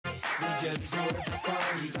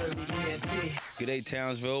G'day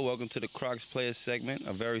Townsville, welcome to the Crocs Player segment,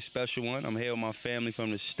 a very special one. I'm here with my family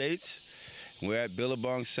from the States. We're at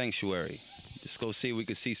Billabong Sanctuary. Just go see if we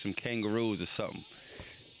can see some kangaroos or something.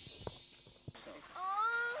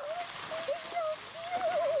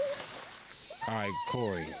 All right,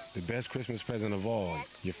 Corey, the best Christmas present of all.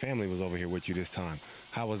 Your family was over here with you this time.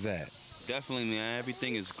 How was that? Definitely, man.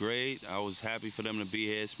 Everything is great. I was happy for them to be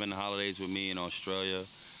here, spend the holidays with me in Australia.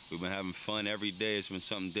 We've been having fun every day. It's been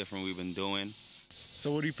something different we've been doing.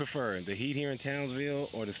 So what do you prefer, the heat here in Townsville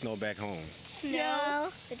or the snow back home? Snow.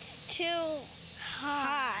 It's too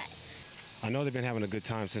hot. I know they've been having a good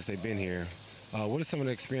time since they've been here. What are some of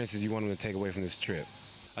the experiences you want them to take away from this trip?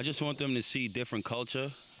 I just want them to see different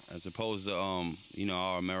culture as opposed to,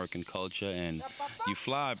 our American culture. And you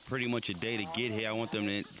fly pretty much a day to get here. I want them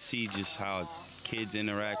to see just how kids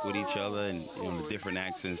interact with each other and the different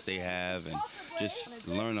accents they have, and just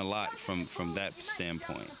learn a lot from that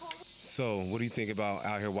standpoint. So what do you think about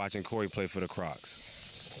out here watching Corey play for the Crocs?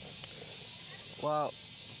 Well,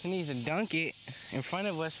 he needs to dunk it in front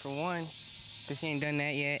of us for one, because he ain't done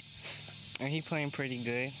that yet. And he's playing pretty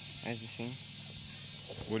good, as you see.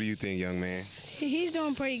 What do you think, young man? He's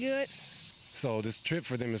doing pretty good. So this trip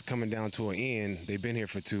for them is coming down to an end. They've been here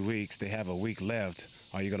for 2 weeks. They have a week left.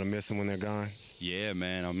 Are you going to miss them when they're gone? Yeah,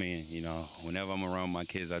 man. I mean, whenever I'm around my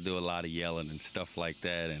kids, I do a lot of yelling and stuff like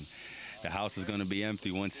that. And the house is going to be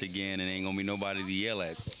empty once again, and ain't going to be nobody to yell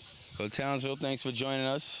at. So Townsville, thanks for joining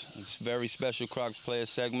us. It's a very special Crocs Player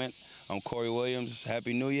segment. I'm Corey Williams.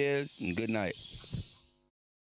 Happy New Year and good night.